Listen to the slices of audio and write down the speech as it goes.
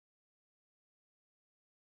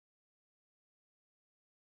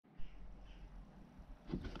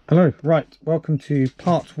Hello, right, welcome to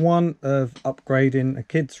part one of upgrading a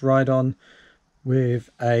kid's ride-on with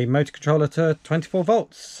a motor controller to 24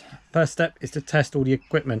 volts. First step is to test all the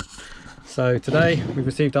equipment. So today we've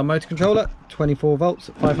received our motor controller, 24 volts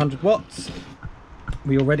at 500 watts.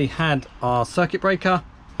 We already had our circuit breaker.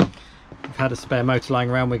 We've had a spare motor lying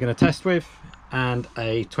around we're going to test with, and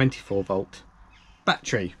a 24 volt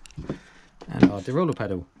battery, and our deruler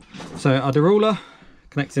pedal. So our deruler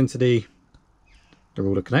connects into the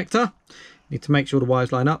deruler connector. Need to make sure the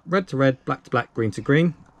wires line up, red to red, black to black, green to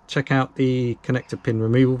green. Check out the connector pin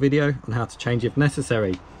removal video on how to change if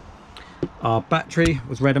necessary. Our battery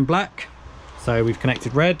was red and black, so we've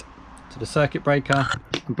connected red to the circuit breaker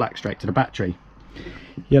and black straight to the battery.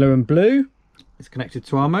 Yellow and blue is connected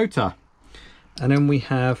to our motor, and then we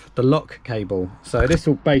have the lock cable. So this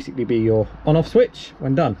will basically be your on-off switch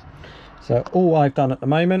when done. So all I've done at the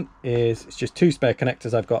moment is it's just two spare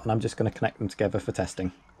connectors I've got, and I'm just going to connect them together for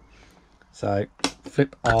testing. So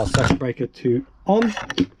flip our circuit breaker to on.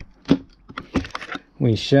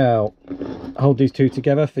 We shall hold these two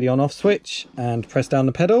together for the on-off switch and press down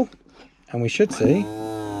the pedal, and we should see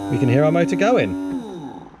we can hear our motor going.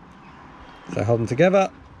 So hold them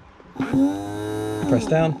together, press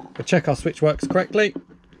down, we'll check our switch works correctly,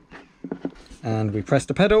 and we press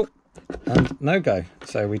the pedal and no go.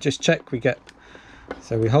 So we just check, we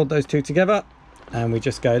hold those two together and we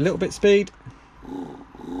just go a little bit speed,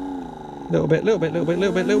 little bit,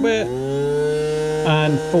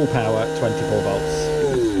 and full power at 24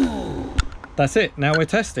 volts. That's it, now we're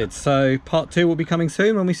tested. So part two will be coming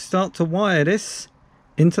soon when we start to wire this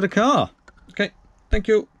into the car. Okay, thank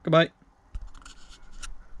you, goodbye.